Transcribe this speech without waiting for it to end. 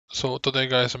So today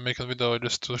guys I'm making a video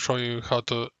just to show you how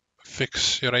to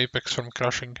fix your Apex from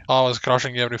crashing. I was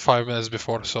crashing every 5 minutes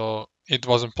before, so it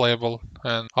wasn't playable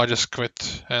and I just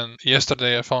quit. And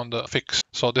yesterday I found a fix.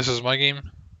 So this is my game.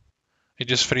 It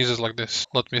just freezes like this.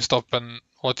 Let me stop, and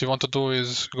what you want to do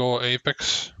is go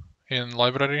Apex in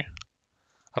library,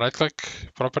 right click,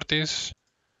 properties,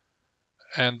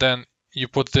 and then you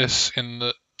put this in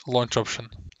the launch option.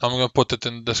 I'm gonna put it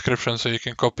in the description so you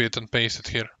can copy it and paste it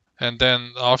here. And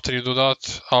then after you do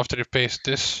that, after you paste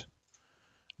this,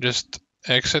 just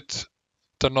exit,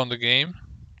 turn on the game,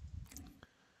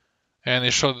 and it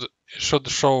should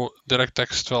show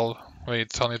DirectX 12.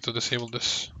 Wait, I need to disable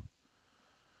this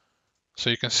so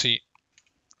you can see.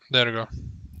 There you go.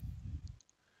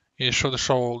 It should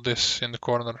show this in the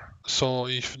corner. So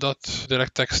if that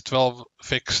DirectX 12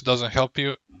 fix doesn't help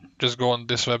you, just go on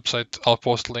this website. I'll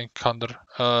post a link under.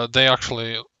 I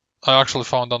actually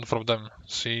found one from them.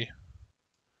 See,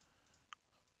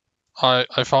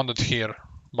 I found it here,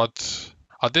 but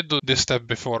I did do this step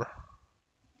before,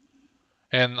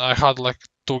 and I had like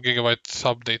 2 GB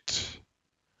update,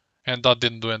 and that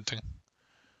didn't do anything.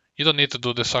 You don't need to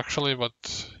do this actually, but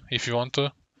if you want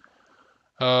to,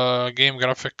 game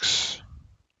graphics,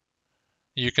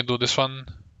 you can do this one.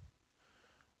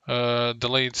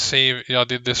 Delayed save, yeah, I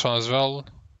did this one as well.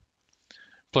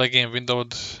 Play game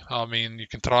windowed, I mean, you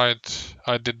can try it.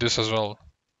 I did this as well,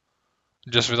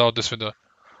 just without this window.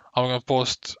 I'm gonna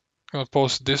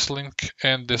post this link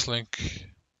and this link.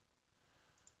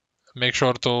 Make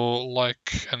sure to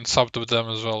like and sub to them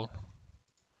as well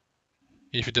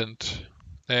if you didn't.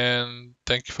 And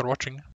thank you for watching.